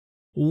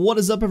What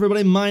is up,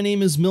 everybody? My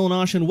name is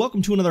Milanosh and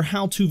welcome to another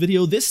how-to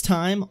video, this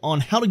time on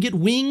how to get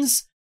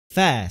wings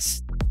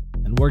fast.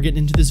 And we're getting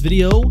into this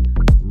video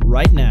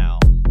right now.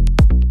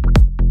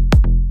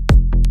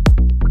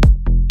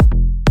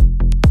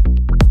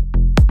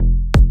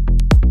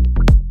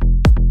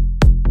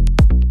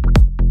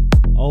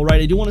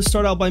 Alright, I do want to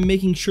start out by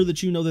making sure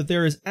that you know that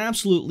there is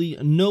absolutely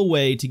no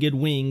way to get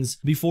wings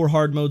before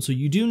hard mode, so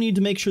you do need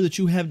to make sure that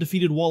you have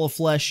defeated Wall of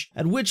Flesh,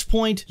 at which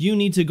point you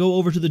need to go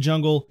over to the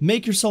jungle,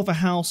 make yourself a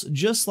house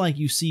just like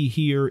you see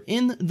here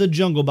in the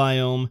jungle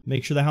biome,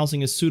 make sure the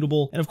housing is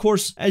suitable, and of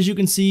course, as you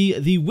can see,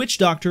 the Witch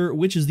Doctor,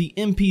 which is the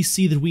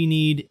NPC that we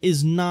need,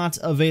 is not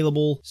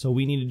available, so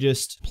we need to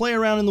just play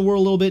around in the world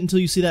a little bit until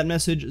you see that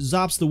message,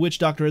 Zops the Witch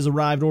Doctor has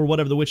arrived, or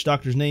whatever the Witch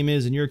Doctor's name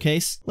is in your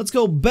case. Let's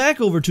go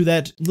back over to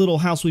that little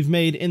house we've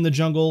made in the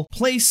jungle,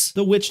 place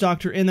the Witch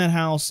Doctor in that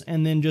house,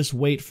 and then just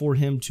wait for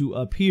him to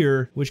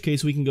appear, in which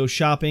case we can go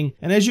shopping.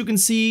 And as you can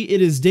see,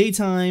 it is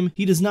daytime.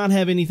 He does not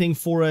have anything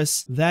for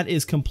us. That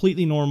is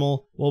completely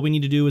normal. What we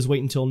need to do is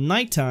wait until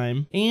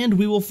nighttime, and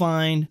we will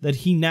find that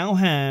he now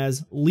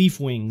has leaf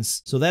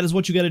wings. So that is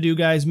what you got to do,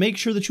 guys. Make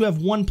sure that you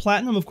have 1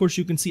 platinum. Of course,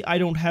 you can see I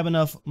don't have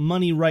enough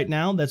money right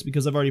now. That's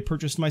because I've already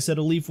purchased my set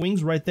of leaf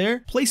wings right there.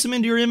 Place them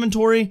into your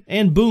inventory,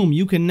 and boom,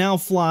 you can now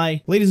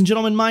fly. Ladies and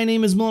gentlemen, my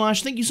name is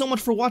Milanosh. Thank you so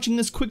much for watching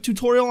this quick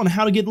tutorial on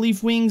how to get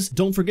leaf wings.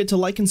 Don't forget to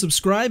like and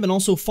subscribe, and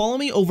also follow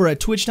me over at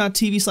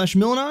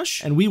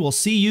twitch.tv/Milanosh, and we will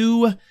see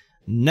you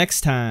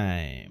next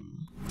time.